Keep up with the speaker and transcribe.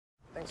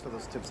Thanks for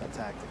those tips and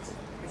tactics.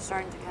 You're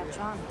starting to catch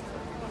on.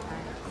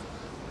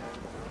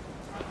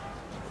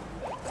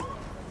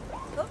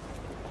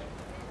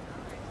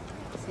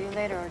 See you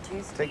later,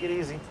 Ortiz. Take it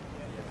easy.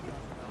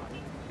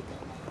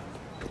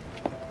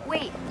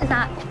 Wait,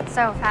 not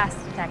so fast,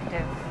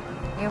 Detective.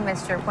 You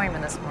missed your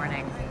appointment this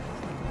morning.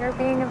 You're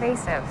being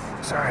evasive.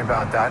 Sorry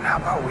about that. How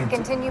about we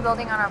Continue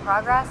building on our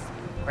progress?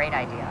 Great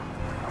idea.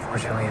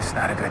 Unfortunately, it's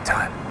not a good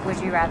time. Would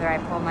you rather I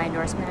pull my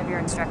endorsement of your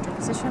instructor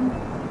position?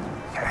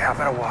 Okay, how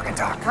about a walk and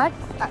talk? What?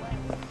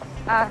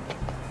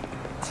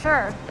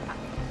 Sure.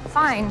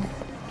 Fine.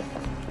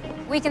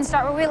 We can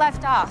start where we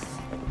left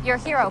off. Your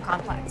hero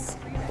complex,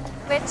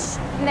 which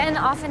men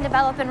often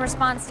develop in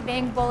response to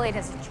being bullied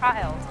as a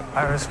child.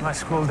 Iris, my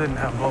school didn't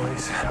have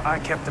bullies. I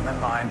kept them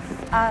in line.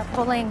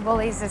 Bullying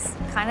bullies is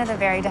kind of the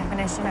very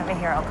definition of a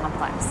hero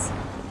complex.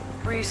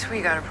 Reese,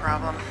 we got a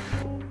problem.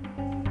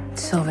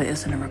 Silva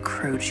isn't a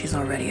recruit. She's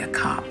already a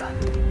cop.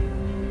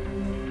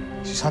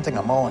 She's hunting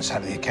a mole inside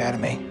of the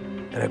academy.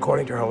 And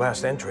according to her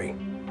last entry,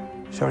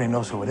 She already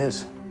knows who it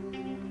is.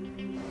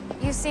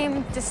 You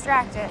seem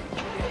distracted.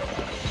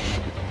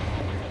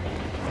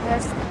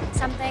 There's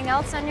something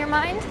else on your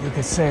mind? You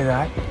could say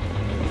that.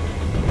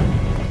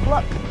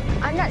 Look,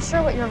 I'm not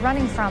sure what you're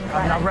running from, but...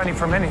 I'm not running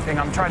from anything.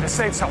 I'm trying to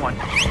save someone.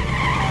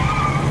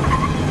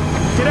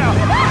 Get out!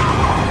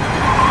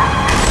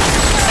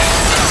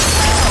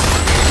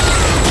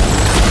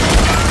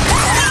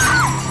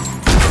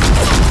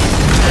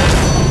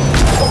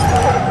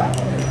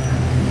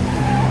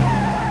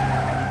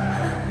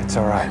 It's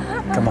all right.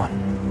 Come on.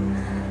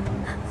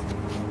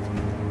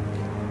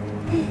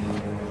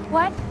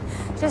 What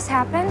just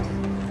happened?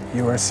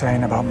 You were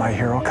saying about my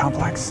hero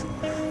complex?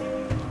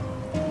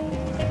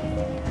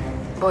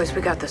 Boys,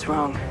 we got this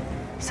wrong.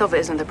 Silva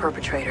isn't the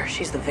perpetrator.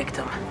 She's the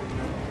victim.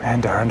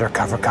 And our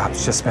undercover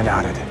cop's just been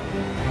outed.